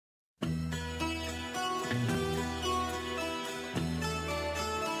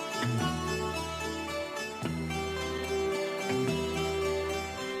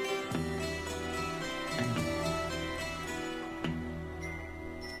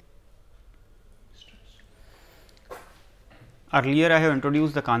earlier I have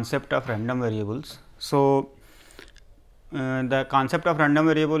introduced the concept of random variables. So, the concept of random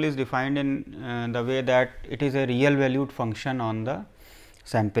variable is defined in the way that it is a real valued function on the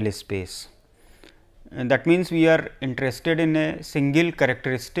sample space. And that means, we are interested in a single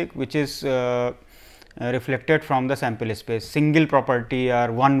characteristic which is reflected from the sample space, single property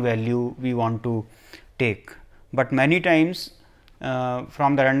or one value we want to take, but many times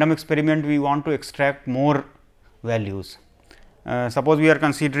from the random experiment we want to extract more values. Suppose we are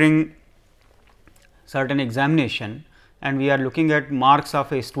considering certain examination and we are looking at marks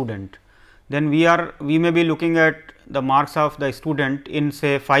of a student, then we may be looking at the marks of the student in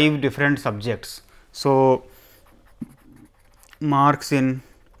say 5 different subjects. So, marks in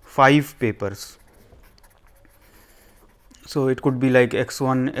 5 papers. So, it could be like x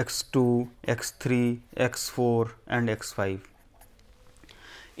 1, x 2, x 3, x 4 and x 5.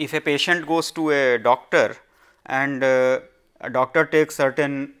 If a patient goes to a doctor and a doctor takes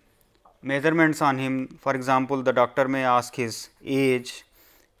certain measurements on him, for example, the doctor may ask his age,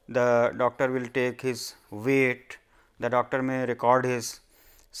 the doctor will take his weight, the doctor may record his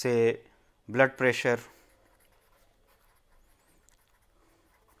say blood pressure.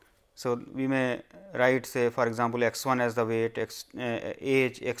 So, we may write say for example, x 1 as the weight,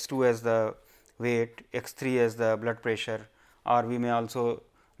 age, x 2 as the weight, x 3 as the blood pressure, or we may also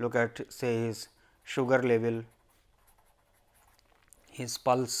look at say his sugar level, his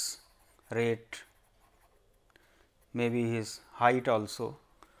pulse rate, maybe his height also.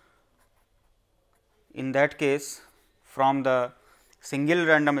 In that case, from the single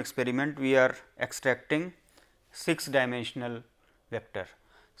random experiment, we are extracting 6 dimensional vector.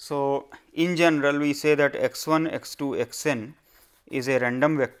 So, in general we say that x 1, x 2, x n is a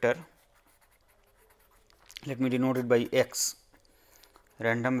random vector. Let me denote it by x,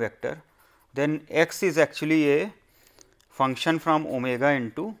 random vector. Then x is actually a function from omega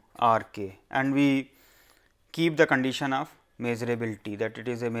into r k, and we keep the condition of measurability, that it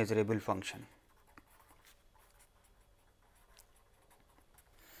is a measurable function.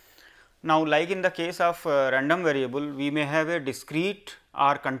 Now, like in the case of random variable, we may have a discrete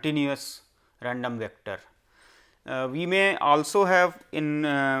or continuous random vector. We may also have in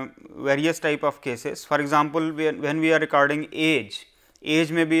various type of cases. For example, when we are recording age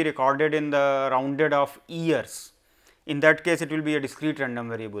may be recorded in the rounded of years. In that case, it will be a discrete random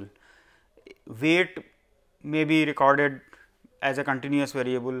variable. Weight may be recorded as a continuous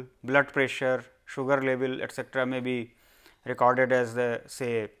variable, blood pressure, sugar level, etcetera, may be recorded as the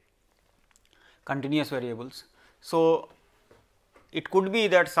say continuous variables. So, it could be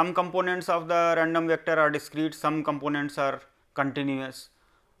that some components of the random vector are discrete, some components are continuous,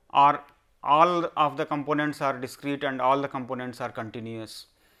 or all of the components are discrete and all the components are continuous.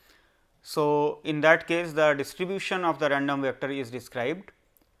 So, in that case, the distribution of the random vector is described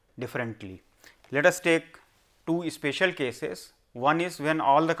differently. Let us take 2 special cases. One is when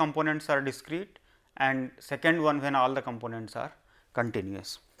all the components are discrete, and second one when all the components are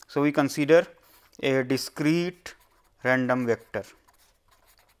continuous. So, we consider a discrete random vector,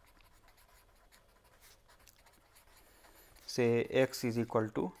 say x is equal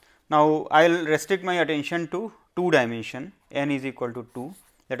to, now I will restrict my attention to 2 dimension, n is equal to 2,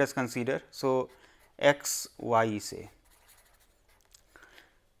 let us consider. So, x y say.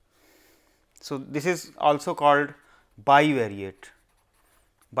 So, this is also called bivariate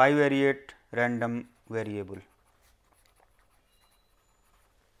random variable.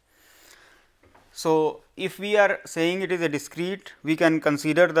 So, if we are saying it is a discrete, we can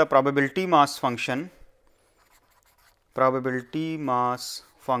consider the probability mass function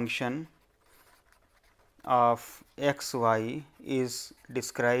of x y is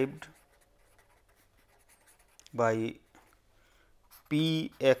described by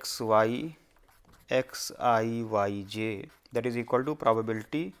p x y x I y j, that is equal to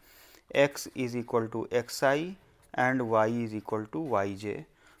probability x is equal to x I and y is equal to y j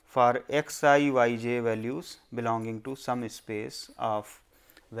for x I y j values belonging to some space of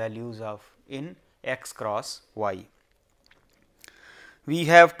values of in x cross y. We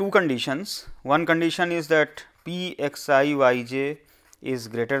have 2 conditions. One condition is that p x I y j is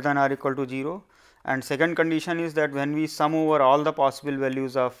greater than or equal to 0, and second condition is that when we sum over all the possible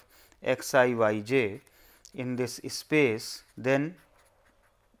values of x I y j in this space, then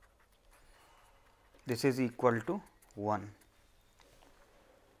this is equal to 1.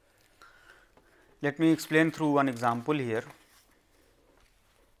 Let me explain through one example here.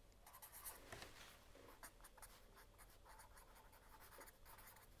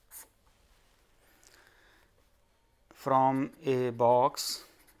 From a box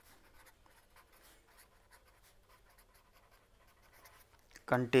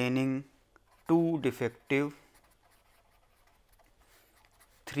containing 2 defective,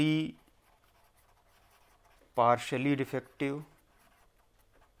 3 partially defective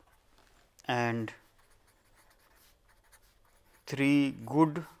and 3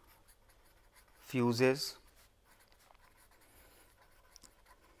 good fuses,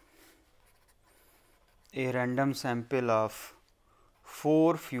 a random sample of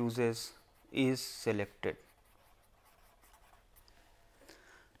 4 fuses is selected.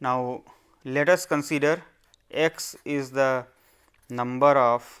 Now, let us consider x is the number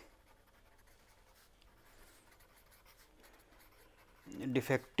of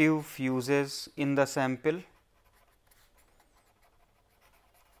defective fuses in the sample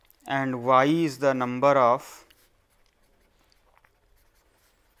and y is the number of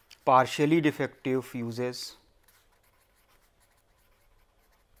partially defective fuses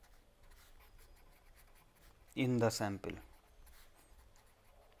in the sample.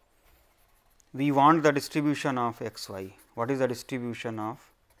 We want the distribution of x y. What is the distribution of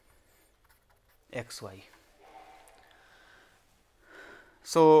x y?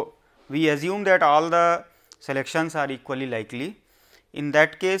 So, we assume that all the selections are equally likely. In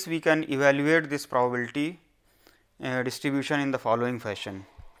that case, we can evaluate this probability distribution in the following fashion.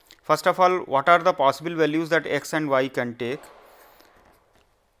 First of all, what are the possible values that x and y can take?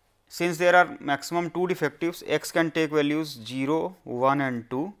 Since there are maximum 2 defectives, x can take values 0, 1 and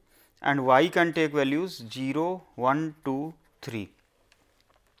 2 and y can take values 0, 1, 2, 3.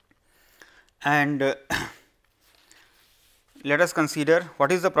 And let us consider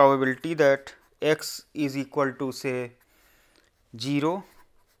what is the probability that x is equal to say 0,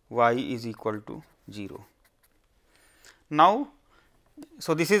 y is equal to 0. Now,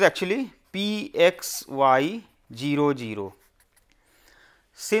 so this is actually p x y 0 0.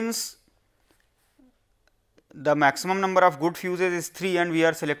 Since the maximum number of good fuses is 3 and we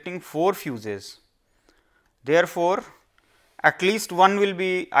are selecting 4 fuses, therefore, at least one will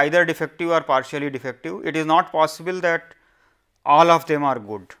be either defective or partially defective. It is not possible that all of them are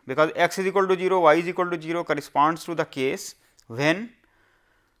good, because x is equal to 0, y is equal to 0 corresponds to the case when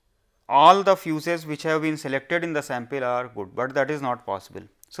all the fuses which have been selected in the sample are good, but that is not possible.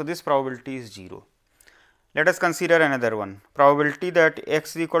 So, this probability is 0. Let us consider another one, probability that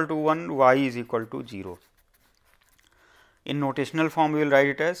x is equal to 1, y is equal to 0. In notational form, we will write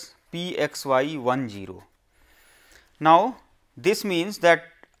it as p x y 1 0. Now, this means that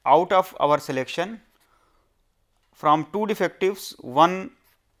out of our selection, from 2 defectives, 1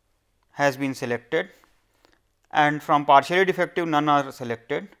 has been selected and from partially defective none are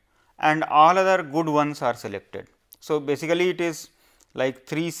selected and all other good ones are selected. So, basically it is like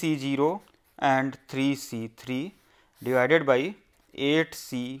 3 C 0 and 3 C 3 divided by 8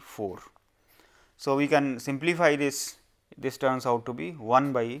 C 4. So, we can simplify this turns out to be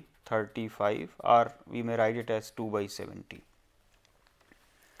 1 by 35 or we may write it as 2 by 70.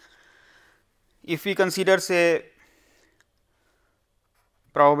 If we consider say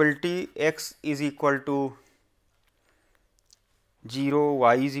probability x is equal to 0,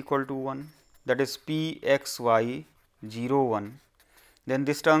 y is equal to 1, that is p x y 0 1, then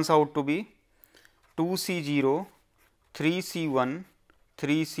this turns out to be 2 C 0, 3 C 1,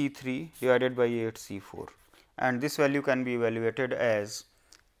 3 C 3 divided by 8 C 4 and this value can be evaluated as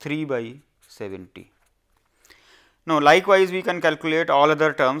 3 by 70. Now, likewise we can calculate all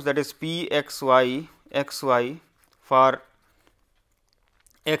other terms, that is p x y for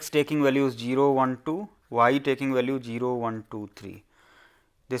x taking values 0, 1, 2, y taking value 0, 1, 2, 3.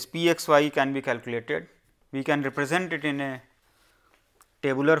 This p x y can be calculated. We can represent it in a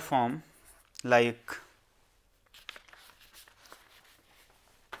tabular form like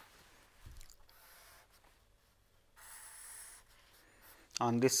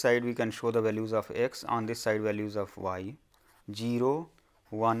on this side we can show the values of x, on this side values of y 0,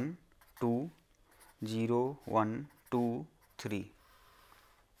 1, 2, 0, 1, 2, 3.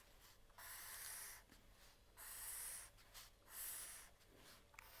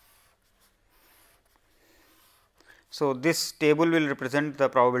 So, this table will represent the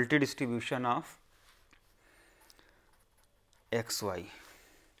probability distribution of x y.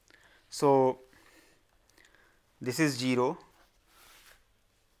 So, this is 0,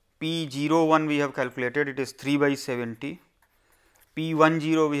 p 0 1 we have calculated, it is 3 by 70, p 1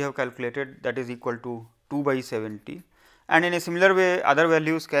 0 we have calculated, that is equal to 2 by 70 and in a similar way other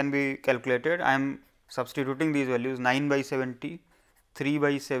values can be calculated. I am substituting these values 9 by 70, 3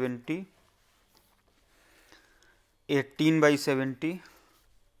 by 70, 18 by 70,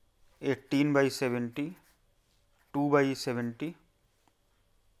 18 by 70, 2 by 70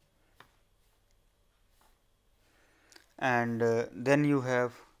 and then you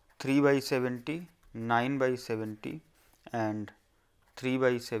have 3 by 70, 9 by 70 and 3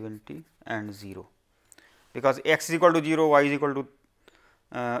 by 70 and 0, because x is equal to 0, y is equal to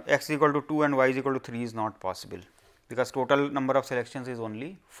x is equal to 2 and y is equal to 3 is not possible, because total number of selections is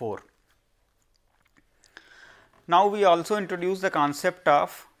only 4. Now, we also introduce the concept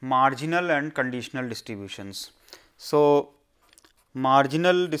of marginal and conditional distributions. So,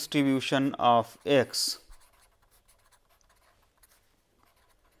 marginal distribution of x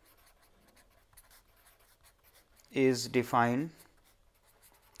is defined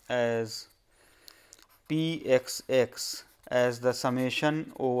as p x x as the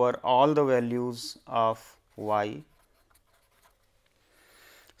summation over all the values of y.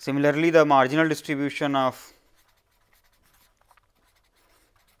 Similarly, the marginal distribution of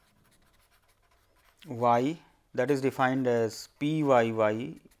y, that is defined as p y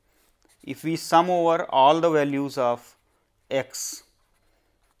y, if we sum over all the values of x.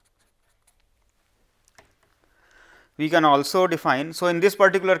 We can also define. So, in this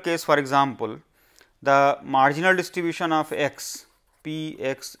particular case, for example, the marginal distribution of x p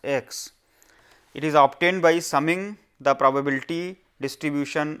x x, it is obtained by summing the probability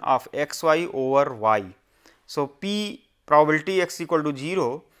distribution of x y over y. So, p probability x equal to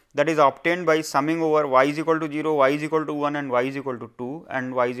 0, that is obtained by summing over y is equal to 0, y is equal to 1 and y is equal to 2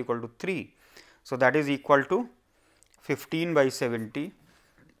 and y is equal to 3. So, that is equal to 15 by 70,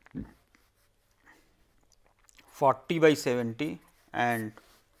 40 by 70 and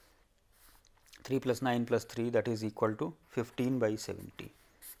 3 plus 9 plus 3, that is equal to 15 by 70.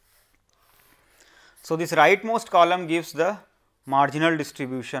 So, this rightmost column gives the marginal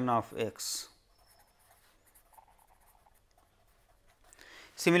distribution of x.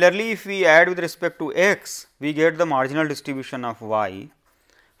 Similarly, if we add with respect to x, we get the marginal distribution of y.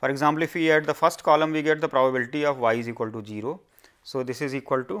 For example, if we add the first column, we get the probability of y is equal to 0. So, this is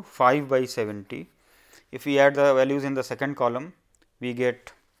equal to 5 by 70. If we add the values in the second column, we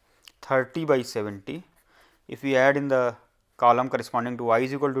get 30 by 70. If we add in the column corresponding to y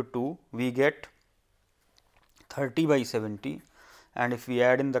is equal to 2, we get 30 by 70, and if we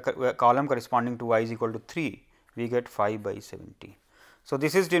add in the column corresponding to y is equal to 3, we get 5 by 70. So,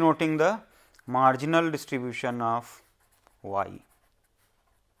 this is denoting the marginal distribution of y.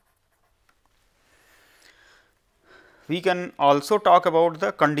 We can also talk about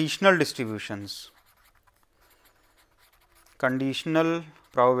the conditional distributions. Conditional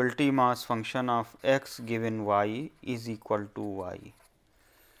probability mass function of x given y is equal to y,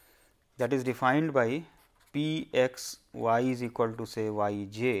 that is defined by p x y is equal to say y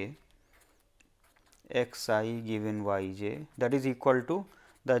j, x I given y j, that is equal to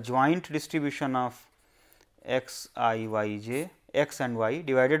the joint distribution of x I y j, x and y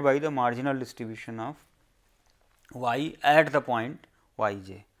divided by the marginal distribution of y at the point y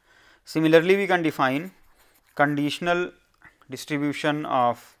j. Similarly, we can define conditional distribution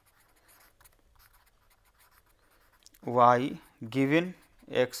of y given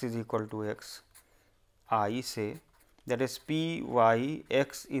x is equal to x I say, that is p y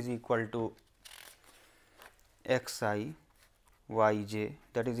x is equal to x I y j,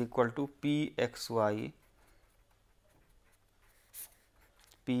 that is equal to p x y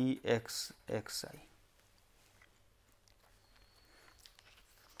p x x I.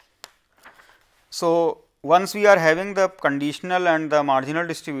 So, once we are having the conditional and the marginal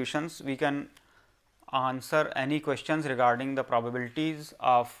distributions, we can answer any questions regarding the probabilities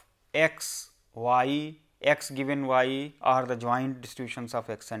of x, y, x given y or the joint distributions of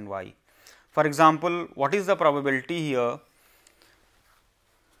x and y. For example, what is the probability here?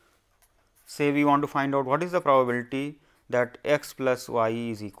 Say we want to find out what is the probability that x plus y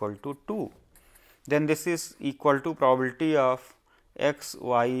is equal to 2. Then this is equal to probability of x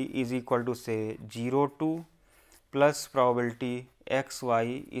y is equal to say 0 2 plus probability x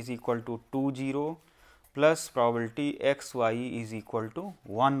y is equal to 2 0 plus probability x y is equal to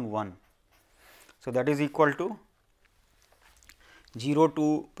 1 1. So, that is equal to 0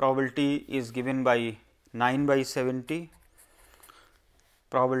 2 probability is given by 9 by 70,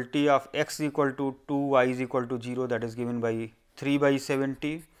 probability of x equal to 2 y is equal to 0, that is given by 3 by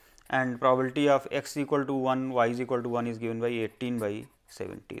 70, and probability of x equal to 1 y is equal to 1 is given by 18 by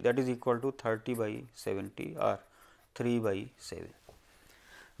 70, that is equal to 30 by 70 or 3 by 7.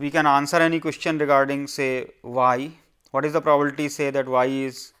 We can answer any question regarding say y. What is the probability say that y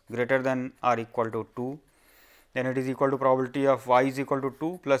is greater than or equal to 2? Then it is equal to probability of y is equal to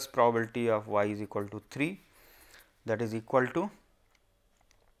 2 plus probability of y is equal to 3, that is equal to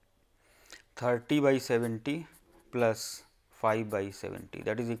 30 by 70 plus 5 by 70,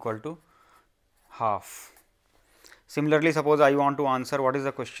 that is equal to half. Similarly, suppose I want to answer what is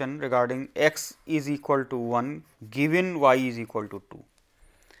the question regarding x is equal to 1 given y is equal to 2.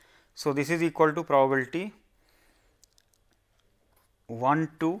 So, this is equal to probability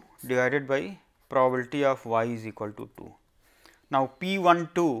 1 2 divided by probability of y is equal to 2. Now, P 1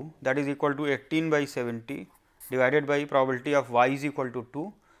 2 that is equal to 18 by 70 divided by probability of y is equal to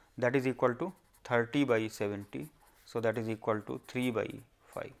 2, that is equal to 30 by 70. So, that is equal to 3 by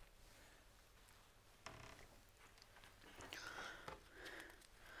 5.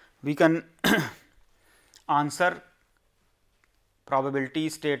 We can answer probability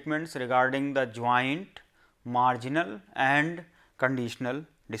statements regarding the joint, marginal and conditional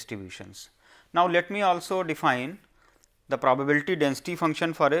distributions. Now, let me also define the probability density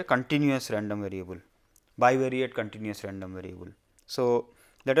function for a continuous random variable, bivariate continuous random variable. So,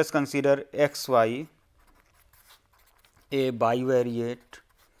 let us consider x y a bivariate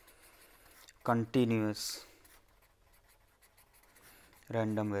continuous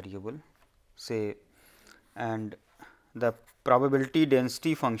random variable, say, and the probability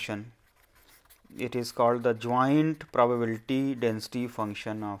density function, it is called the joint probability density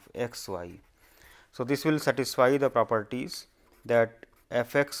function of x y. So, this will satisfy the properties that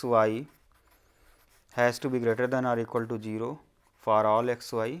f x y has to be greater than or equal to 0 for all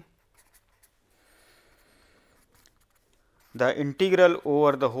x y. The integral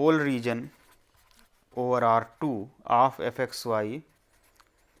over the whole region over R 2 of f x y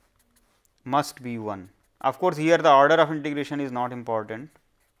must be 1. Of course, here the order of integration is not important,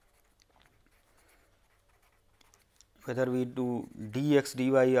 whether we do dx dy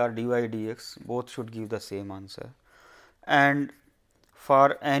or dy dx, both should give the same answer. And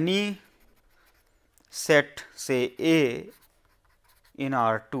for any set, say A in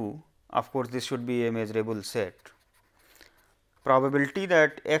R 2, of course, this should be a measurable set. Probability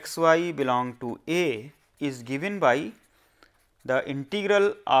that x y belong to A is given by the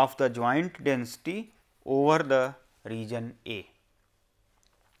integral of the joint density over the region A.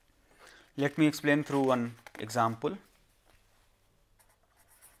 Let me explain through one example.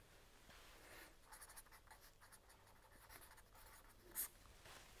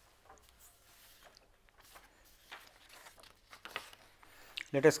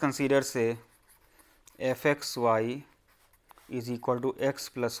 Let us consider, say, f x y is equal to x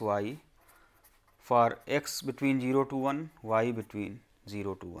plus y for x between 0 to 1, y between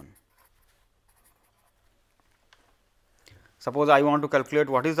 0 to 1. Suppose I want to calculate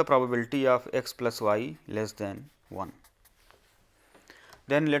what is the probability of x plus y less than 1.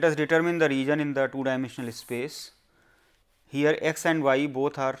 Then let us determine the region in the two dimensional space. Here x and y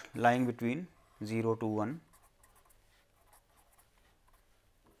both are lying between 0 to 1.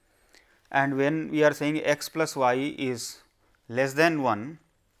 And when we are saying x plus y is less than 1,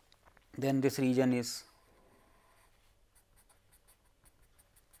 then this region is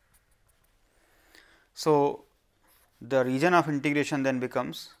so the region of integration then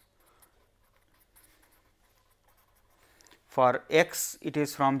becomes, for x it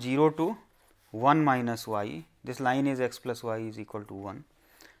is from 0 to 1 minus y, this line is x plus y is equal to 1,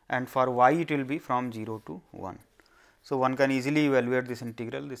 and for y it will be from 0 to 1. So, one can easily evaluate this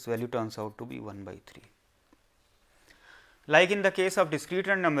integral, this value turns out to be 1 by 3. Like in the case of discrete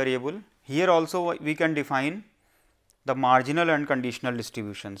random variable, here also we can define the marginal and conditional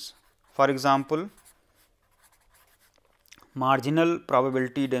distributions. For example, marginal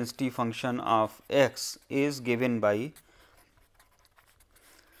probability density function of x is given by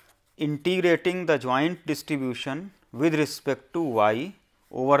integrating the joint distribution with respect to y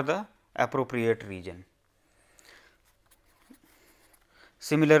over the appropriate region.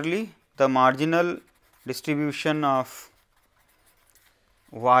 Similarly, the marginal distribution of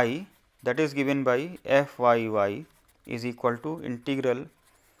y, that is given by f y y is equal to integral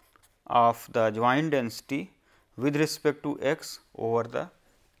of the joint density with respect to x over the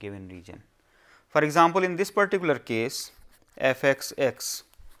given region. For example, in this particular case f x x,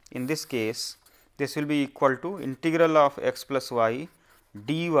 in this case this will be equal to integral of x plus y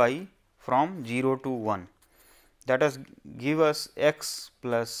dy from 0 to 1, that is give us x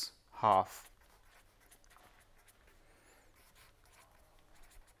plus half.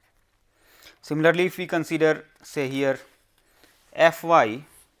 Similarly, if we consider, say, here f y,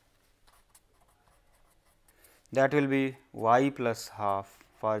 that will be y plus half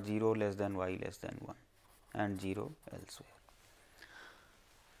for 0 less than y less than 1 and 0 elsewhere.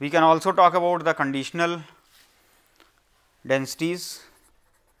 We can also talk about the conditional densities,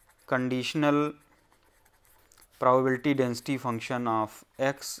 conditional probability density function of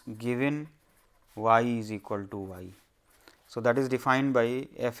x given y is equal to y. So, that is defined by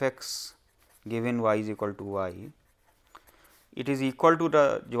f x given y is equal to y. it is equal to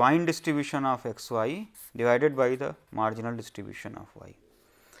the joint distribution of x y divided by the marginal distribution of y.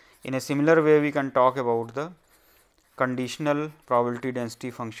 In a similar way, we can talk about the conditional probability density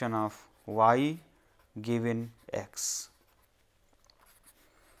function of y given x.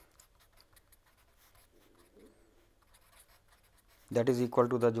 That is equal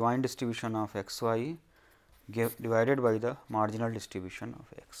to the joint distribution of x y divided by the marginal distribution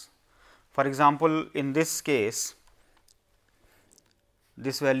of x. For example, in this case,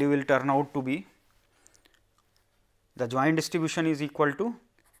 this value will turn out to be, the joint distribution is equal to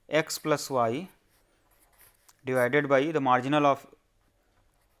x plus y divided by the marginal of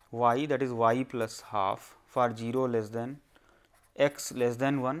y, that is y plus half for 0 less than x less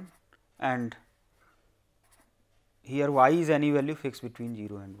than 1, and here y is any value fixed between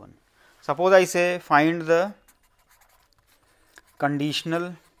 0 and 1. Suppose I say find the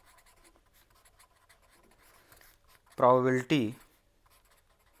conditional probability,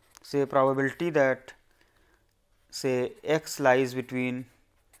 say probability that say x lies between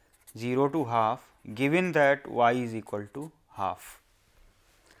 0 to half, given that y is equal to half.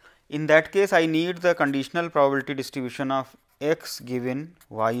 In that case, I need the conditional probability distribution of x given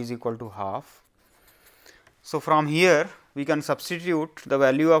y is equal to half. So, from here we can substitute the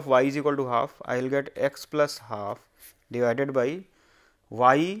value of y is equal to half, I will get x plus half divided by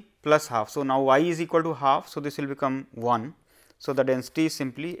y plus half. So, now y is equal to half. So, this will become 1. So, the density is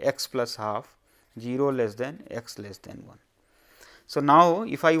simply x plus half, 0 less than x less than 1. So, now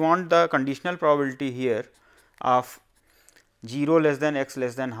if I want the conditional probability here of 0 less than x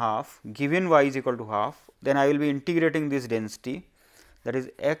less than half given y is equal to half, then I will be integrating this density, that is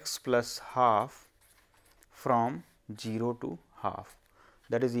x plus half from 0 to half,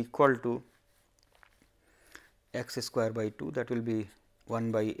 that is equal to x square by 2, that will be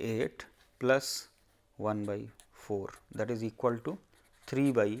 1 by 8 plus 1 by 4, that is equal to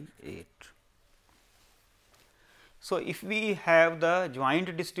 3 by 8. So, if we have the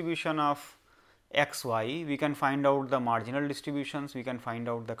joint distribution of x y, we can find out the marginal distributions, we can find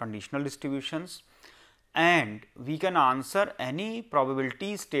out the conditional distributions, and we can answer any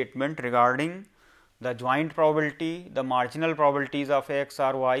probability statement regarding the joint probability, the marginal probabilities of x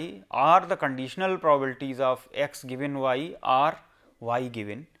or y, or the conditional probabilities of x given y or y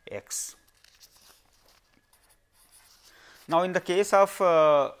given x. Now, in the case of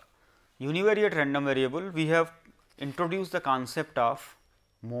univariate random variable, we have introduced the concept of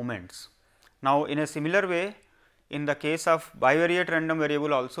moments. Now, in a similar way, in the case of bivariate random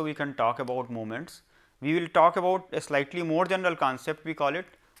variable also we can talk about moments. We will talk about a slightly more general concept, we call it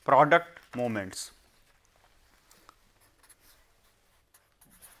product moments.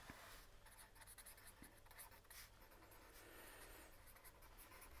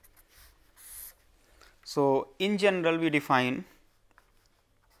 So, in general we define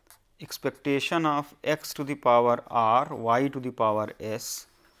expectation of x to the power r, y to the power s.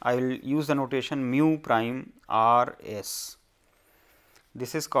 I will use the notation mu prime r s.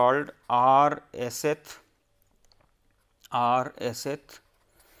 This is called r sth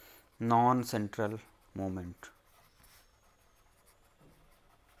non-central moment,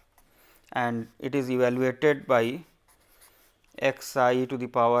 and it is evaluated by x I to the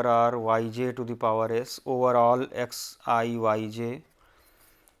power r, y j to the power s over all x I y j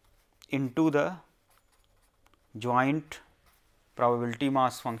into the joint probability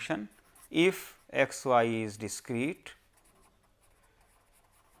mass function if x y is discrete,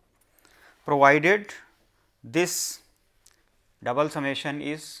 provided this double summation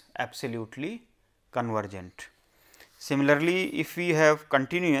is absolutely convergent. Similarly, if we have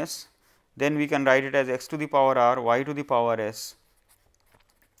continuous, then we can write it as x to the power r, y to the power s,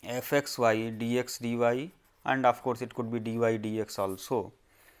 f x y dx dy, and of course, it could be dy dx also,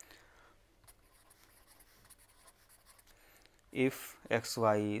 if x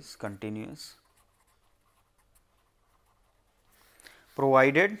y is continuous,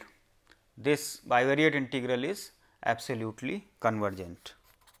 provided this bivariate integral is absolutely convergent,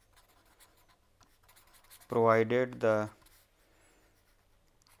 provided the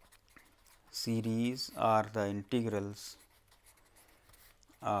series or the integrals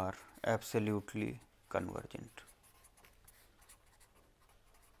are absolutely convergent.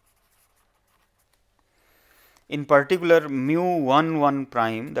 In particular, mu 1 1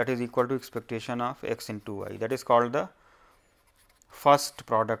 prime, that is equal to expectation of x into y, that is called the first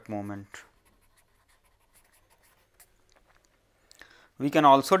product moment. We can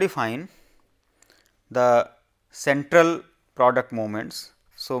also define the central product moments.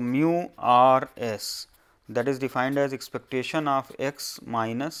 So, mu r s, that is defined as expectation of x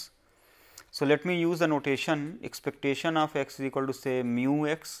minus So, let me use the notation expectation of x is equal to say mu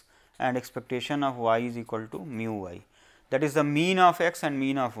x and expectation of y is equal to mu y, that is the mean of x and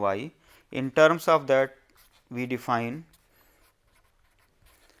mean of y. In terms of that, we define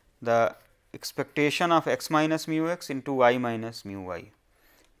the expectation of x minus mu x into y minus mu y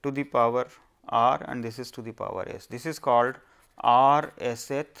to the power r, and this is to the power s. This is called r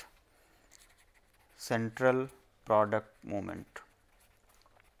sth central product moment.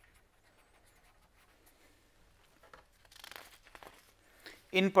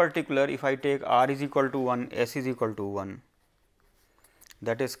 In particular, if I take r is equal to 1, s is equal to 1,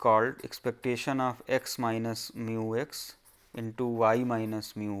 that is called expectation of x minus mu x into y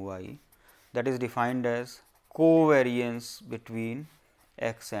minus mu y, that is defined as covariance between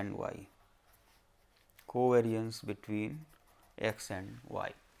x and y, covariance between x and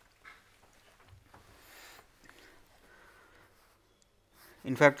y.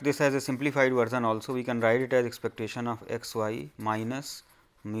 In fact, this has a simplified version also. We can write it as expectation of x y minus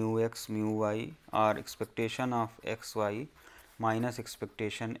mu x mu y, or expectation of x y minus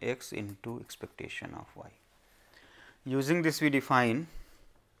expectation x into expectation of y. Using this, we define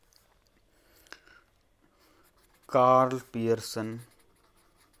Karl Pearson's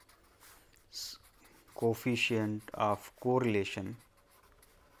coefficient of correlation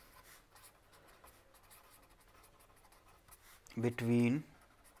between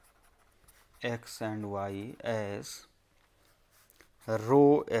x and y as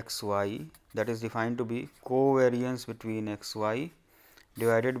rho x y, that is defined to be covariance between x y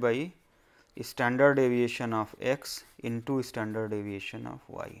divided by standard deviation of x into standard deviation of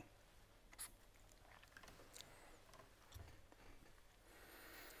y.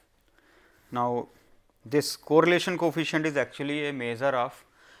 Now, this correlation coefficient is actually a measure of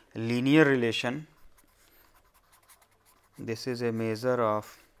linear relation. This is a measure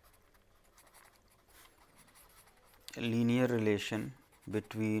of linear relation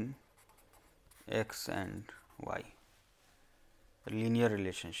between x and y, linear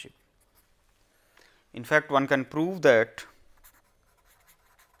relationship. In fact, one can prove that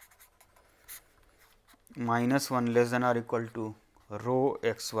minus 1 less than or equal to rho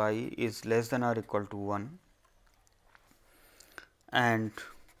x y is less than or equal to 1, and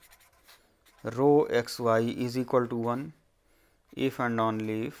rho x y is equal to 1 if and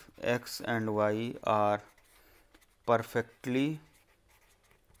only if x and y are perfectly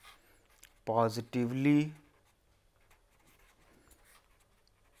positively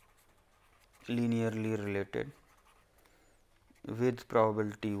linearly related with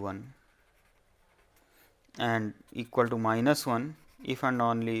probability 1, and equal to minus 1 if and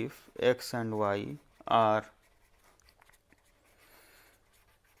only if x and y are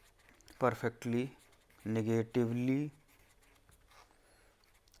perfectly negatively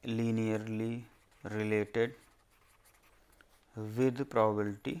linearly related with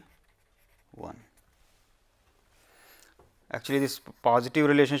probability 1. Actually, this positive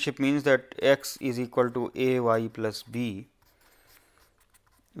relationship means that x is equal to a y plus b,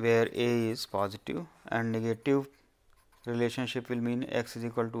 where a is positive, and negative relationship will mean x is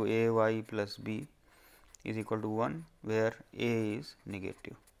equal to a y plus b is equal to 1, where a is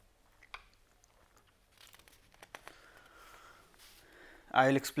negative. I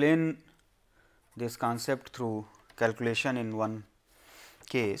will explain this concept through calculation in one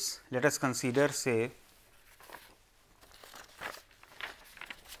case. Let us consider, say,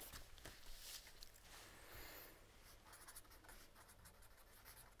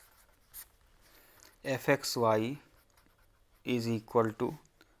 f x y is equal to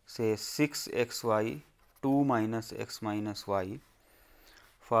say 6 x y 2 minus x minus y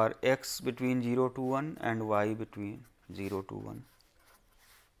for x between 0 to 1 and y between 0 to 1.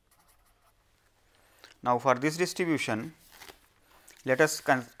 Now, for this distribution, let us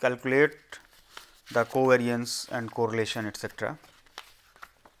calculate the covariance and correlation, etc.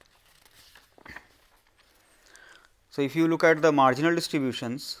 So, if you look at the marginal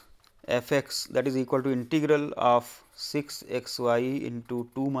distributions f x, that is equal to integral of 6 x y into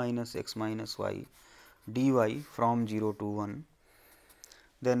 2 minus x minus y dy from 0 to 1,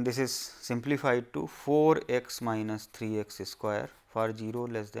 then this is simplified to 4 x minus 3 x square for 0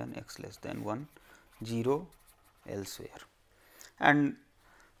 less than x less than 1, 0 elsewhere. And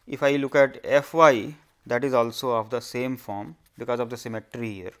if I look at f y, that is also of the same form because of the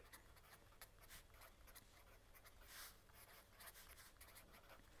symmetry here.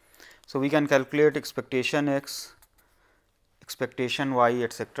 So, we can calculate expectation x, expectation y,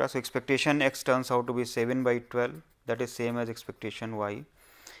 etc. So, expectation x turns out to be 7 by 12, that is same as expectation y.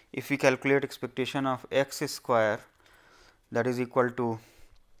 If we calculate expectation of x square, that is equal to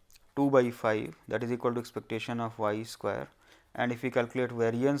 2 by 5, that is equal to expectation of y square, and if we calculate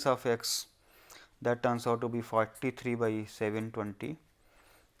variance of x, that turns out to be 43 by 720,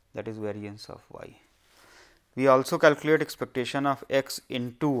 that is variance of y. We also calculate expectation of x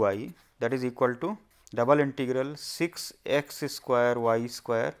into y, that is equal to double integral 6 x square y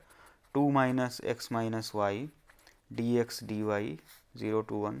square 2 minus x minus y dx dy 0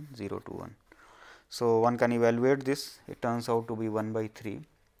 to 1 0 to 1. So, one can evaluate this, it turns out to be 1 by 3.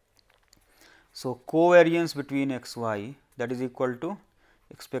 So, covariance between x y, that is equal to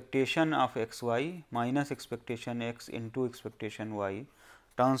expectation of x y minus expectation x into expectation y,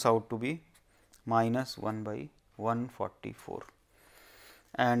 turns out to be minus 1 by 144,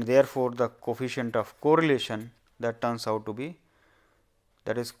 and therefore, the coefficient of correlation, that turns out to be,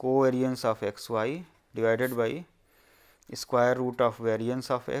 that is covariance of x y divided by square root of variance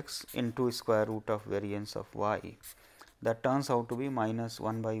of x into square root of variance of y, that turns out to be minus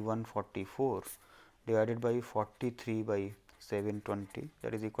 1 by 144 divided by 43 by 720,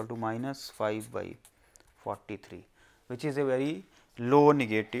 that is equal to minus 5 by 43, which is a very low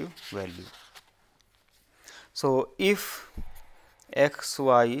negative value. So, if x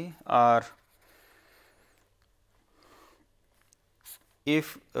y are,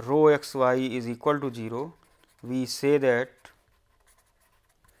 if rho x y is equal to 0, we say that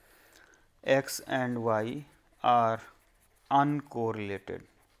x and y are uncorrelated.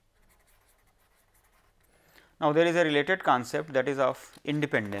 Now, there is a related concept, that is of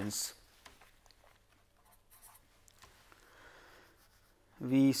independence.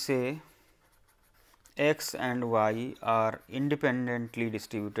 We say x and y are independently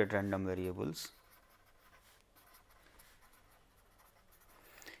distributed random variables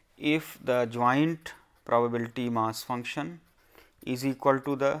if the joint probability mass function is equal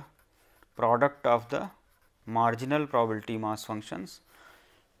to the product of the marginal probability mass functions,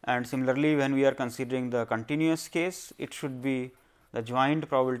 and similarly when we are considering the continuous case, it should be the joint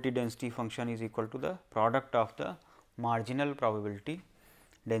probability density function is equal to the product of the marginal probability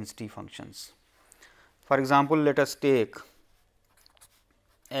density functions. For example, let us take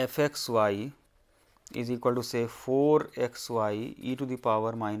f x y is equal to say 4 x y e to the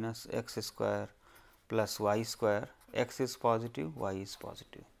power minus x square plus y square, x is positive, y is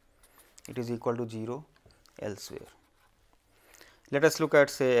positive, it is equal to 0 elsewhere. Let us look at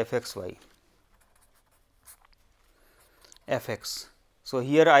say f x y, f x. So,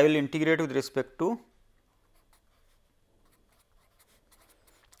 here I will integrate with respect to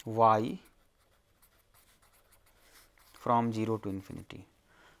y from 0 to infinity.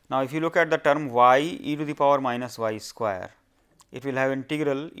 Now, if you look at the term y e to the power minus y square, it will have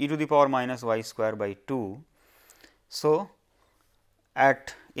integral e to the power minus y square by 2. So,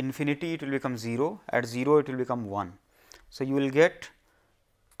 at infinity it will become 0, at 0 it will become 1. So, you will get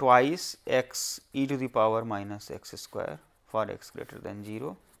twice x e to the power minus x square for x greater than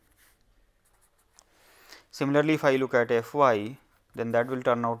 0. Similarly, if I look at f y, then that will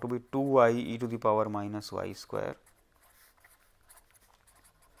turn out to be 2 y e to the power minus y square.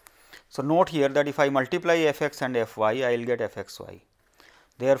 So, note here that if I multiply f x and f y, I will get f x y.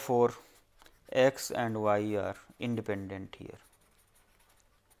 Therefore, x and y are independent here.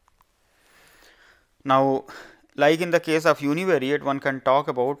 Now, like in the case of univariate, one can talk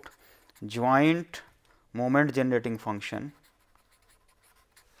about joint moment generating function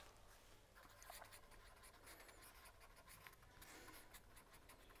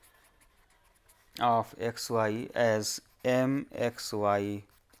of x y as m x y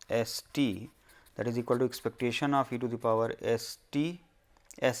s t, that is equal to expectation of e to the power s t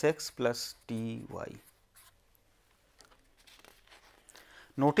s x plus t y.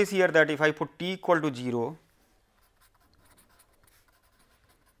 Notice here that if I put t equal to 0,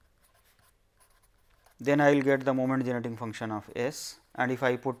 then I will get the moment generating function of s, and if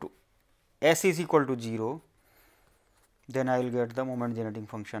I put s is equal to 0, then I will get the moment generating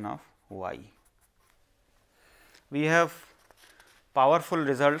function of y. We have powerful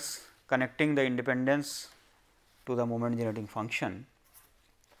results connecting the independence to the moment generating function.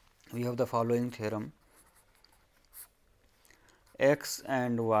 We have the following theorem: x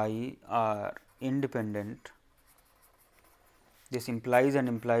and y are independent. This implies and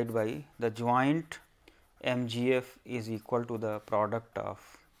implied by the joint MGF is equal to the product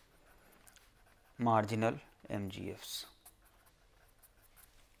of marginal MGFs.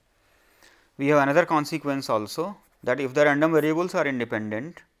 We have another consequence also, that if the random variables are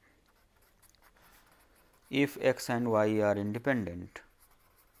independent, if x and y are independent,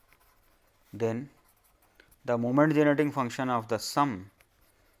 then the moment generating function of the sum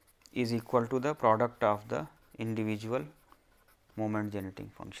is equal to the product of the individual moment generating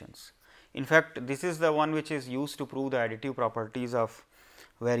functions. In fact, this is the one which is used to prove the additive properties of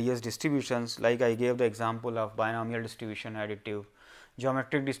various distributions, like I gave the example of binomial distribution additive,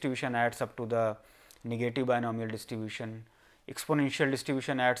 geometric distribution adds up to the negative binomial distribution, exponential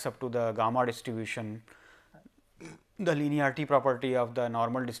distribution adds up to the gamma distribution, the linearity property of the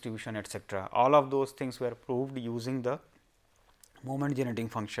normal distribution, etcetera. All of those things were proved using the moment generating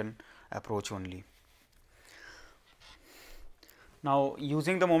function approach only. Now,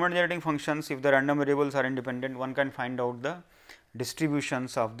 using the moment generating functions, if the random variables are independent, one can find out the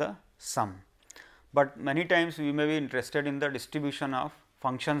distributions of the sum, but many times we may be interested in the distribution of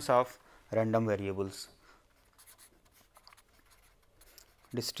functions of random variables.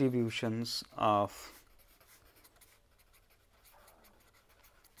 Distributions of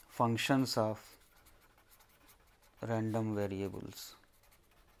functions of random variables.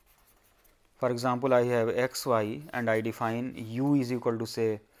 For example, I have x y and I define u is equal to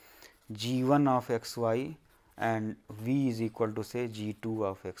say g 1 of x y and v is equal to say g 2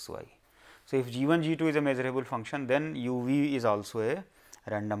 of x y. So, if g 1 g 2 is a measurable function, then u v is also a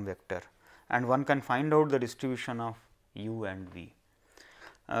random vector and one can find out the distribution of u and v.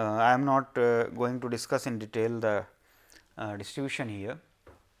 I am not going to discuss in detail the distribution here.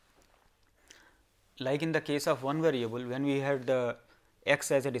 Like in the case of one variable, when we had the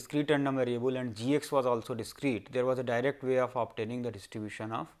x as a discrete random variable and g x was also discrete, there was a direct way of obtaining the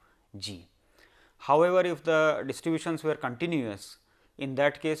distribution of g. However, if the distributions were continuous, in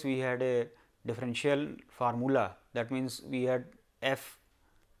that case we had a differential formula, that means we had f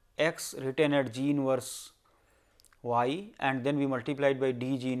x written at g inverse y and then we multiplied by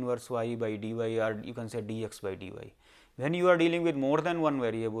d g inverse y by dy, or you can say dx by dy. When you are dealing with more than one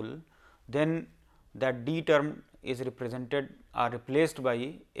variable, then that d term is represented or replaced by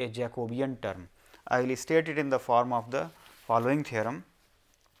a Jacobian term. I will state it in the form of the following theorem.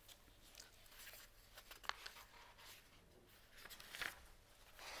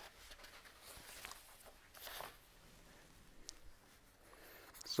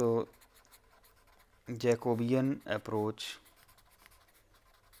 So, Jacobian approach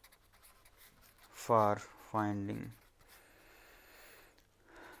for finding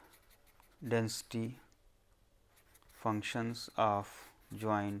density functions of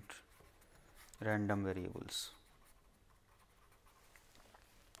joint random variables.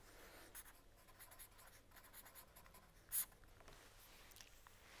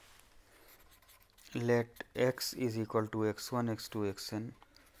 Let x is equal to x 1, x 2, x n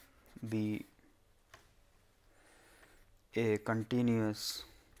be a continuous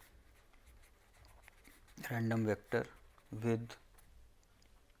random vector with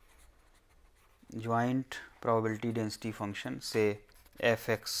joint probability density function, say f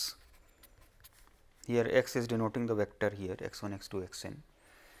x. Here x is denoting the vector here x 1, x 2, x n,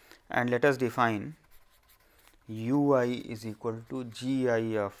 and let us define u I is equal to g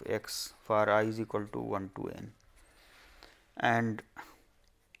I of x for I is equal to 1 to n, and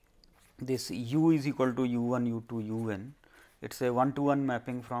this u is equal to u 1, u 2, u n. It is a 1 to 1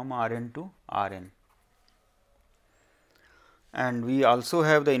 mapping from R n to R n. And we also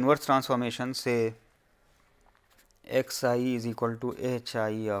have the inverse transformation, say x I is equal to h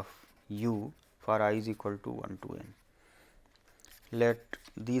I of u for I is equal to 1 to n. Let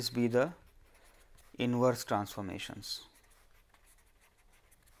these be the inverse transformations.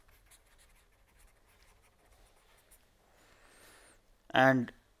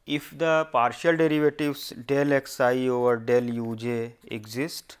 And if the partial derivatives del x I over del u j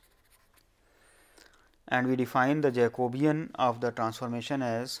exist, and we define the Jacobian of the transformation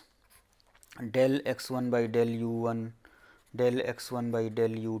as del x 1 by del u 1, del x 1 by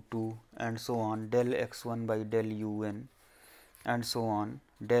del u 2 and so on, del x 1 by del u n and so on,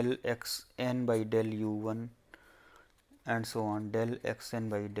 del x n by del u 1 and so on, del x n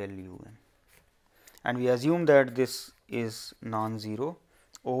by del u n, and we assume that this is non-zero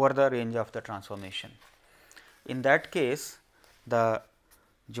over the range of the transformation. In that case, the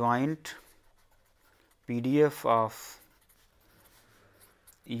joint PDF of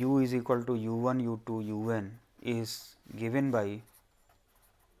u is equal to u 1, u 2, u n is given by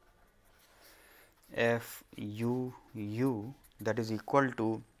f u u, that is equal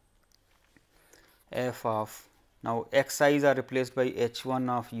to f of, now x i's are replaced by h 1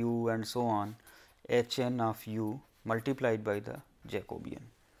 of u and so on, h n of u multiplied by the Jacobian,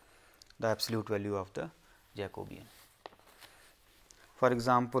 the absolute value of the Jacobian. For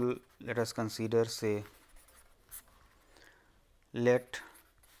example, let us consider, say, let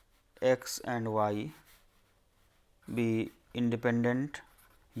x and y be independent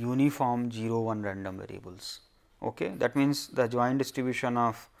uniform 0 1 random variables. Okay. That means, the joint distribution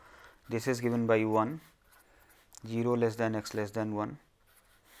of this is given by 1, 0 less than x less than 1,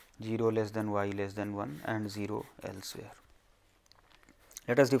 0 less than y less than 1 and 0 elsewhere.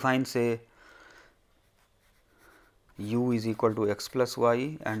 Let us define, say, u is equal to x plus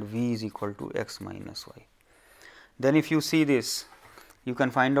y and v is equal to x minus y. Then if you see this, you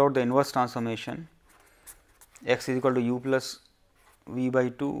can find out the inverse transformation, x is equal to u plus v by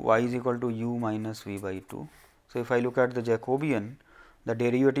 2, y is equal to u minus v by 2. So, if I look at the Jacobian, the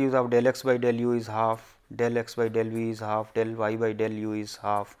derivatives of del x by del u is half, del x by del v is half, del y by del u is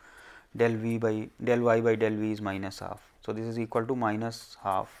half, del y by del v is minus half. So, this is equal to minus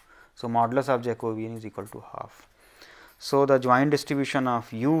half. So, modulus of Jacobian is equal to half. So, the joint distribution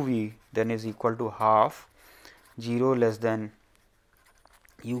of u v then is equal to half, 0 less than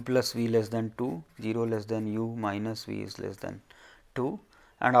u plus v less than 2, 0 less than u minus v is less than 2,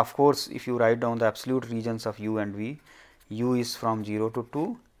 and of course, if you write down the absolute regions of u and v, u is from 0 to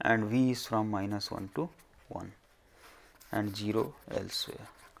 2 and v is from minus 1 to 1 and 0 elsewhere.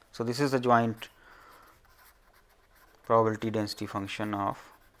 So, this is the joint probability density function of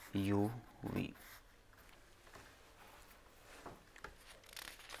u v.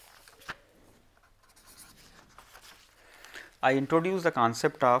 I introduce the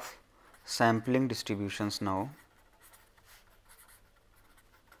concept of sampling distributions now.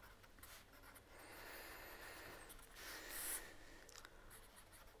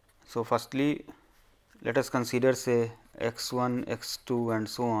 So, firstly, let us consider, say, x 1, x 2 and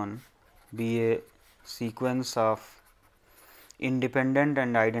so on be a sequence of independent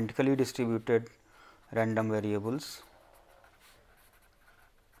and identically distributed random variables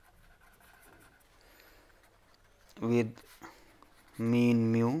with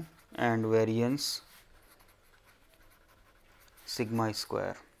mean mu and variance sigma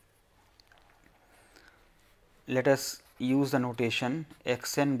square. Let us use the notation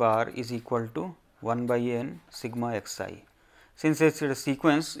x n bar is equal to 1 by n sigma x I. Since it is a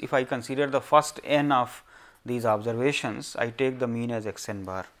sequence, if I consider the first n of these observations, I take the mean as x n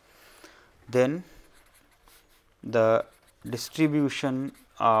bar. Then the distribution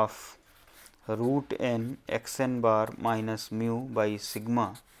of root n x n bar minus mu by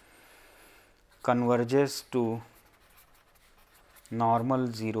sigma converges to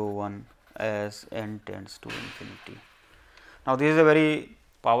normal 0 1 as n tends to infinity. Now, this is a very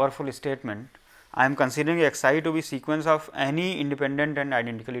powerful statement. I am considering x I to be sequence of any independent and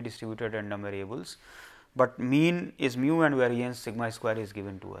identically distributed random variables, but mean is mu and variance sigma square is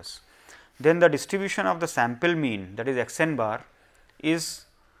given to us. Then the distribution of the sample mean, that is x n bar, is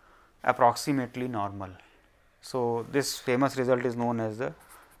approximately normal. So, this famous result is known as the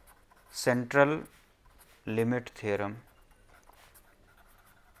central limit theorem.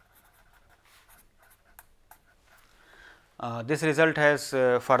 This result has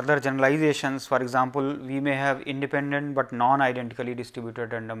further generalizations. For example, we may have independent, but non-identically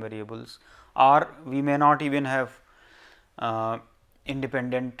distributed random variables, or we may not even have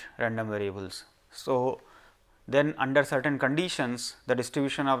independent random variables. So, then under certain conditions, the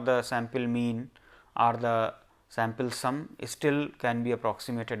distribution of the sample mean or the sample sum still can be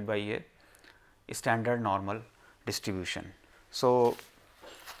approximated by a standard normal distribution. So,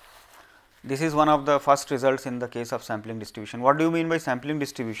 this is one of the first results in the case of sampling distribution. What do you mean by sampling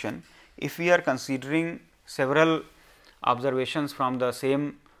distribution? If we are considering several observations from the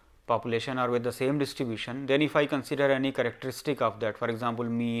same population or with the same distribution, then if I consider any characteristic of that, for example,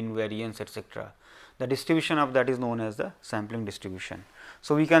 mean, variance, etc., the distribution of that is known as the sampling distribution.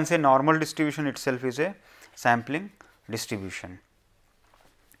 So, we can say normal distribution itself is a sampling distribution.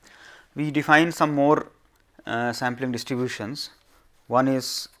 We define some more sampling distributions. One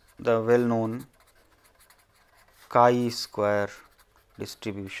is the well known chi-square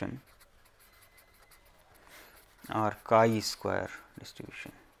distribution or chi-square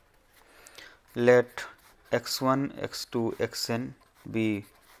distribution. Let x 1, x 2, x n be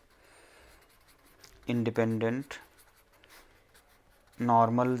independent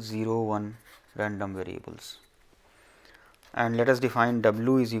normal 0 1 random variables, and let us define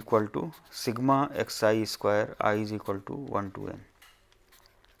w is equal to sigma x I square, I is equal to 1 to n.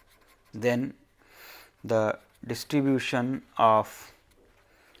 Then the distribution of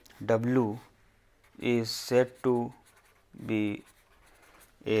w is said to be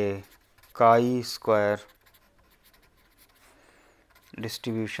a chi-square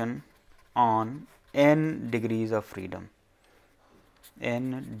distribution on n degrees of freedom.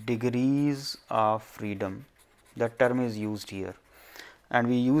 N degrees of freedom, that term is used here, and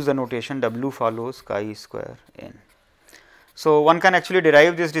we use the notation w follows chi square n. So, one can actually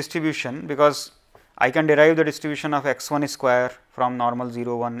derive this distribution, because I can derive the distribution of x 1 square from normal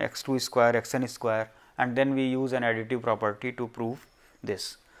 0 1, x 2 square, x n square, and then we use an additive property to prove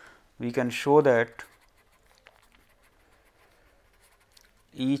this. We can show that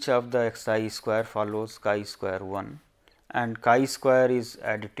each of the x I square follows chi square 1 and chi square is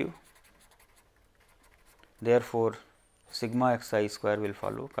additive. Therefore, sigma x I square will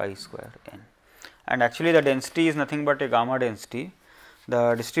follow chi square n, and actually the density is nothing but a gamma density.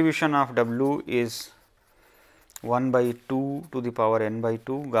 The distribution of W is 1 by 2 to the power n by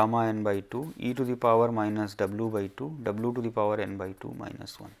 2 gamma n by 2 e to the power minus W by 2 W to the power n by 2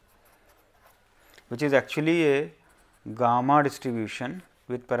 minus 1, which is actually a gamma distribution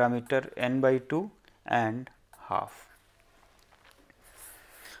with parameter n by 2 and half.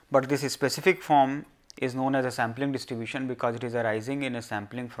 But this specific form is known as a sampling distribution because it is arising in a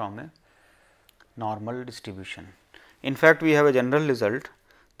sampling from a normal distribution. In fact, we have a general result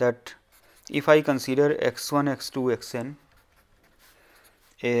that if I consider x 1, x 2, x n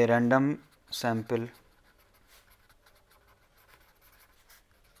a random sample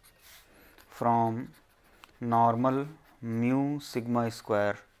from normal mu sigma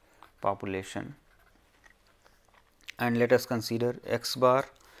square population, and let us consider x bar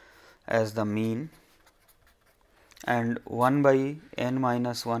as the mean and 1 by n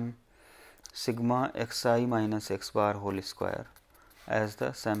minus 1 sigma x I minus x bar whole square as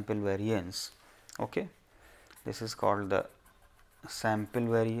the sample variance. Okay. This is called the sample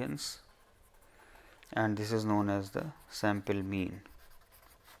variance and this is known as the sample mean.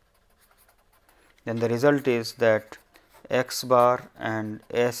 Then the result is that x bar and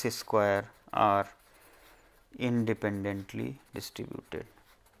s square are independently distributed.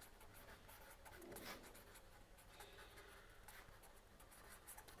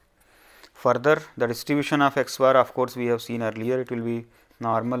 Further, the distribution of x bar, of course, we have seen earlier, it will be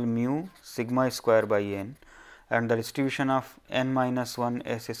normal mu sigma square by n, and the distribution of n minus 1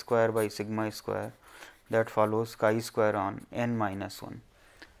 s square by sigma square, that follows chi square on n minus 1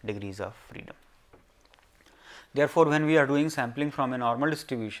 degrees of freedom. Therefore, when we are doing sampling from a normal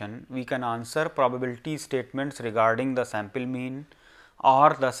distribution, we can answer probability statements regarding the sample mean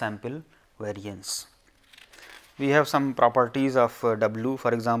or the sample variance. We have some properties of W.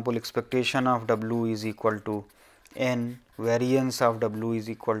 For example, expectation of W is equal to n, variance of W is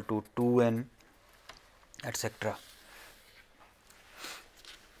equal to 2 n, etc.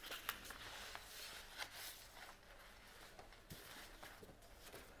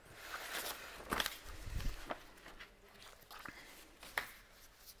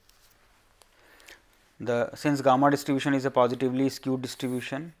 Since gamma distribution is a positively skewed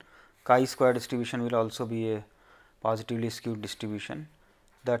distribution, chi square distribution will also be a positively skewed distribution.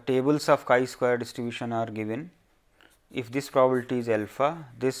 The tables of chi square distribution are given. If this probability is alpha,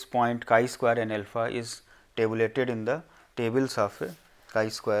 this point chi square and alpha is tabulated in the tables of a chi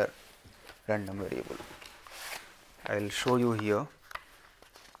square random variable. I will show you here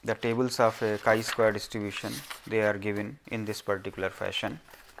the tables of a chi square distribution, they are given in this particular fashion.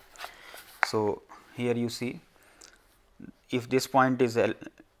 So, here you see if this point is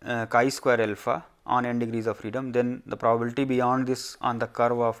chi square alpha on n degrees of freedom, then the probability beyond this on the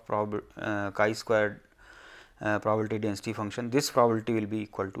curve of chi squared probability density function, this probability will be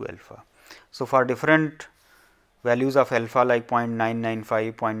equal to alpha. So, for different values of alpha like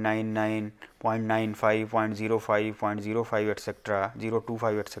 0.995, 0.99, 0.95, 0.05, 0.05 etc.,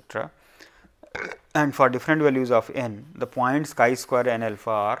 0.25 etc., and for different values of n, the points chi square and alpha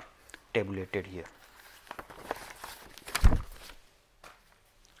are tabulated here.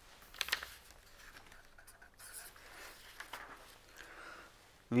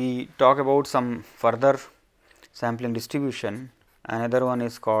 We talk about some further sampling distribution. Another one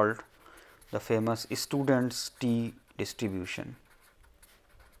is called the famous student's T distribution.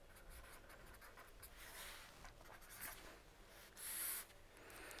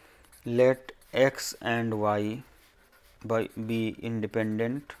 Let x and y be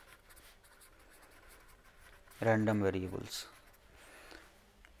independent random variables.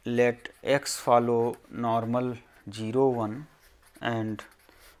 Let x follow normal 0 1 and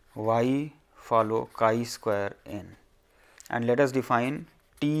y follow chi square n, and let us define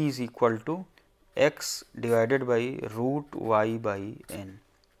t is equal to x divided by root y by n,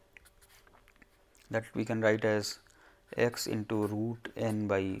 that we can write as x into root n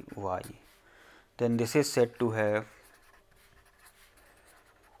by y. Then this is said to have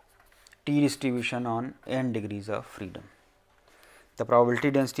T distribution on n degrees of freedom. The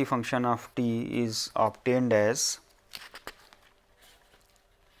probability density function of T is obtained as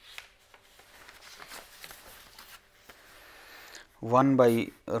one by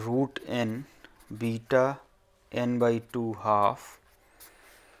root n beta n by 2 half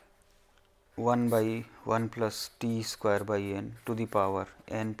 1 by 1 plus t square by n to the power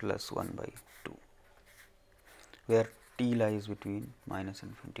n plus 1 by 2, where t lies between minus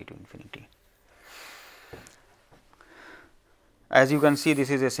infinity to infinity. As you can see, this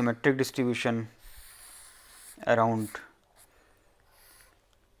is a symmetric distribution around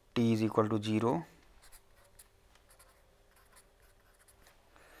t is equal to 0.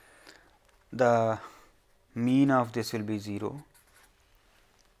 The mean of this will be 0,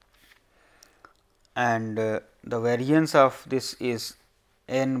 and the variance of this is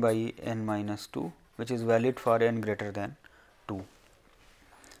n by n minus 2, which is valid for n greater than 2.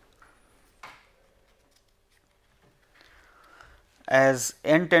 As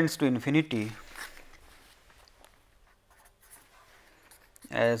n tends to infinity,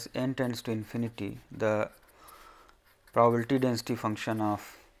 the probability density function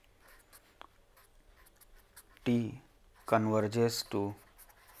of t converges to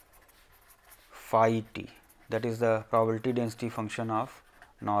phi t, that is the probability density function of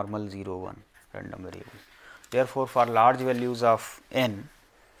normal 0 1 random variable. Therefore, for large values of n,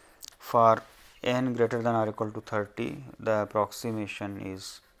 for n greater than or equal to 30, the approximation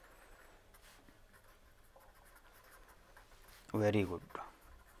is very good.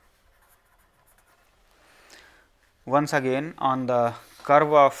 Once again, on the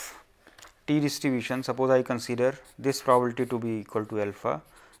curve of t distribution, suppose I consider this probability to be equal to alpha,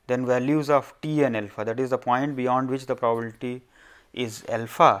 then values of t and alpha, that is the point beyond which the probability is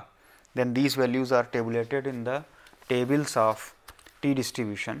alpha, then these values are tabulated in the tables of t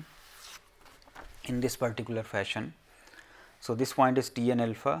distribution in this particular fashion. So, this point is t and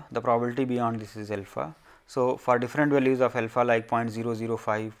alpha, the probability beyond this is alpha. So, for different values of alpha like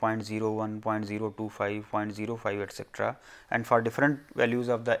 0.005, 0.01, 0.025, 0.05 etcetera, and for different values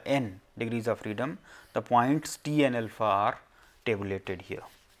of the n degrees of freedom, the points t and alpha are tabulated here.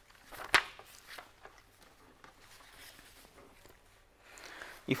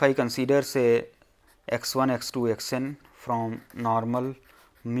 If I consider say x 1, x 2, x n from normal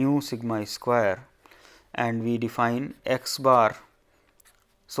mu sigma square, and we define x bar.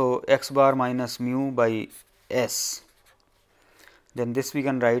 So, x bar minus mu by s, then this we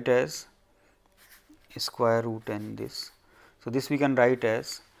can write as square root n this. So, this we can write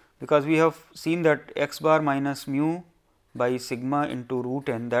as, because we have seen that x bar minus mu by sigma into root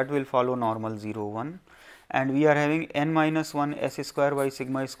n, that will follow normal 0 1, and we are having n minus 1 s square by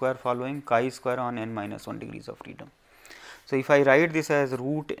sigma square following chi square on n minus 1 degrees of freedom. So, if I write this as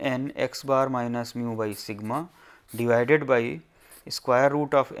root n x bar minus mu by sigma divided by square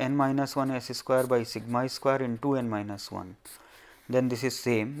root of n minus 1 s square by sigma square into n minus 1, then this is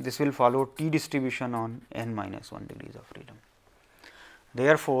same, this will follow t distribution on n minus 1 degrees of freedom.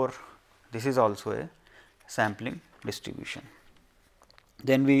 Therefore, this is also a sampling distribution.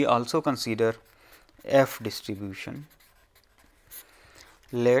 Then we also consider f distribution.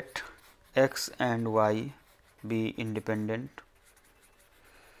 Let x and y be independent,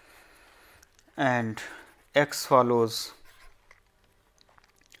 and x follows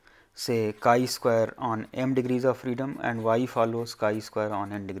say chi square on m degrees of freedom and y follows chi square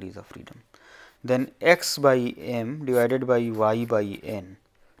on n degrees of freedom. Then x by m divided by y by n,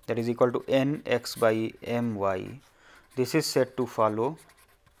 that is equal to n x by m y. This is said to follow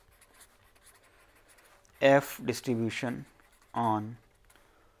f distribution on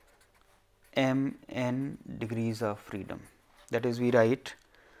m n degrees of freedom. That is, we write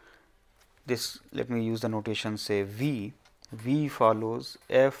this, let me use the notation say v, v follows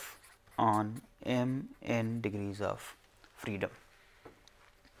f on m n degrees of freedom.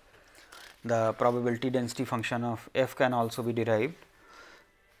 The probability density function of f can also be derived,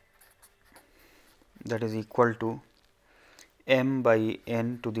 that is equal to m by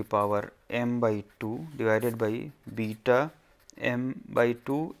n to the power m by 2 divided by beta m by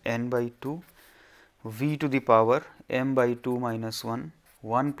 2 n by 2 v to the power m by 2 minus 1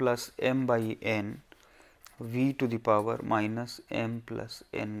 1 plus m by n v to the power minus m plus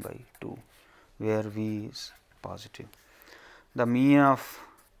n by 2, where v is positive. The mean of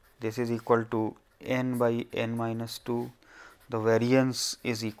this is equal to n by n minus 2, the variance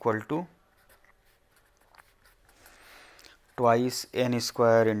is equal to twice n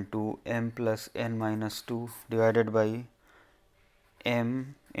square into m plus n minus 2 divided by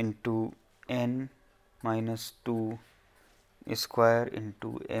m into n minus 2 square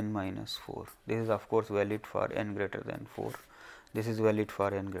into n minus 4. This is of course valid for n greater than 4, this is valid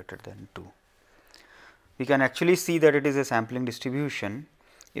for n greater than 2. We can actually see that it is a sampling distribution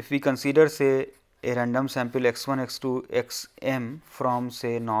if we consider say a random sample x 1, x 2, x m from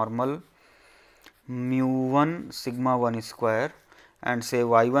say normal mu 1 sigma 1 square, and say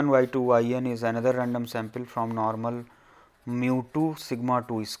y 1 y 2 y n is another random sample from normal mu 2 sigma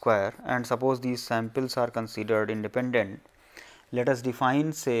 2 square, and suppose these samples are considered independent. Let us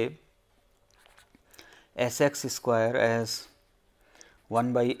define say S x square as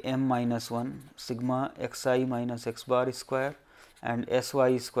 1 by m minus 1 sigma x I minus x bar square, and S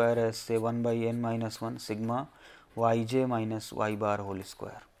y square as say 1 by n minus 1 sigma y j minus y bar whole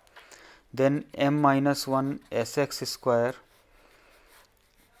square. Then m minus 1 S x square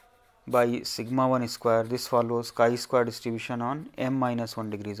by sigma 1 square, this follows chi square distribution on m minus 1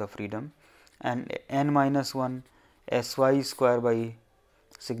 degrees of freedom, and n minus 1 S y square by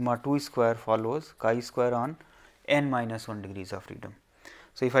sigma 2 square follows chi square on n minus 1 degrees of freedom.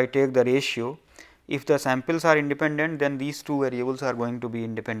 So, if I take the ratio, if the samples are independent, then these two variables are going to be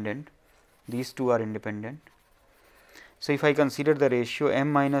independent, these two are independent. So, if I consider the ratio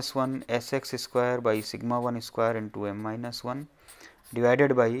m minus 1 S x square by sigma 1 square into m minus 1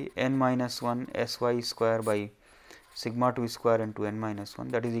 divided by n minus 1 S y square by sigma 2 square into n minus 1,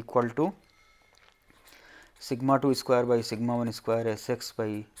 that is equal to sigma 2 square by sigma 1 square S x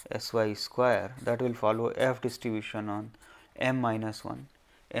by S y square, that will follow f distribution on m minus 1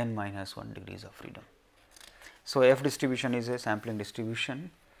 n minus 1 degrees of freedom. So, f distribution is a sampling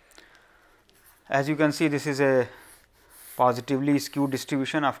distribution. As you can see, this is a positively skewed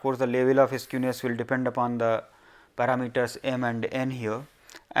distribution. Of course, the level of skewness will depend upon the parameters m and n here,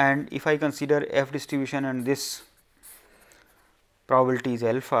 and if I consider f distribution and this probability is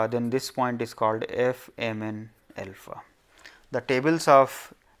alpha, then this point is called f m n alpha. The tables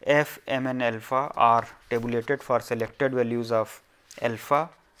of f m n alpha are tabulated for selected values of alpha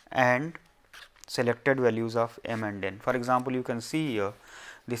and selected values of m and n. For example, you can see here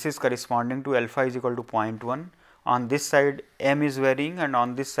this is corresponding to alpha is equal to 0.1, on this side m is varying and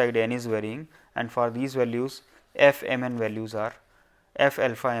on this side n is varying, and for these values f m n values are f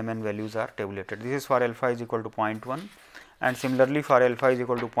alpha m n values are tabulated. This is for alpha is equal to 0.1, and similarly for alpha is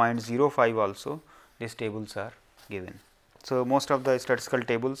equal to 0.05 also these tables are given. So, most of the statistical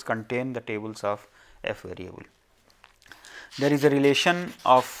tables contain the tables of f variable. There is a relation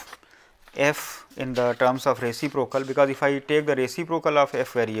of f in the terms of reciprocal, because if I take the reciprocal of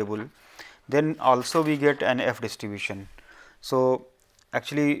f variable, then also we get an f distribution. So,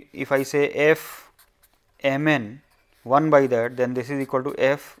 actually if I say f m n 1 by that, then this is equal to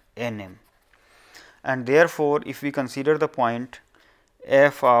f n m, and therefore, if we consider the point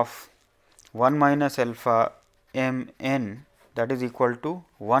f of 1 minus alpha m n, that is equal to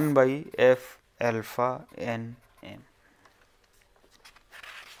 1 by f alpha n m.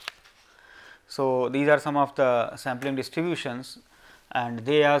 So, these are some of the sampling distributions, and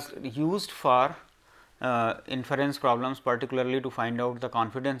they are used for inference problems, particularly to find out the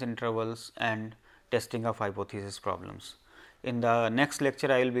confidence intervals and testing of hypothesis problems. In the next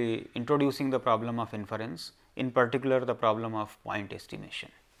lecture, I will be introducing the problem of inference, in particular the problem of point estimation.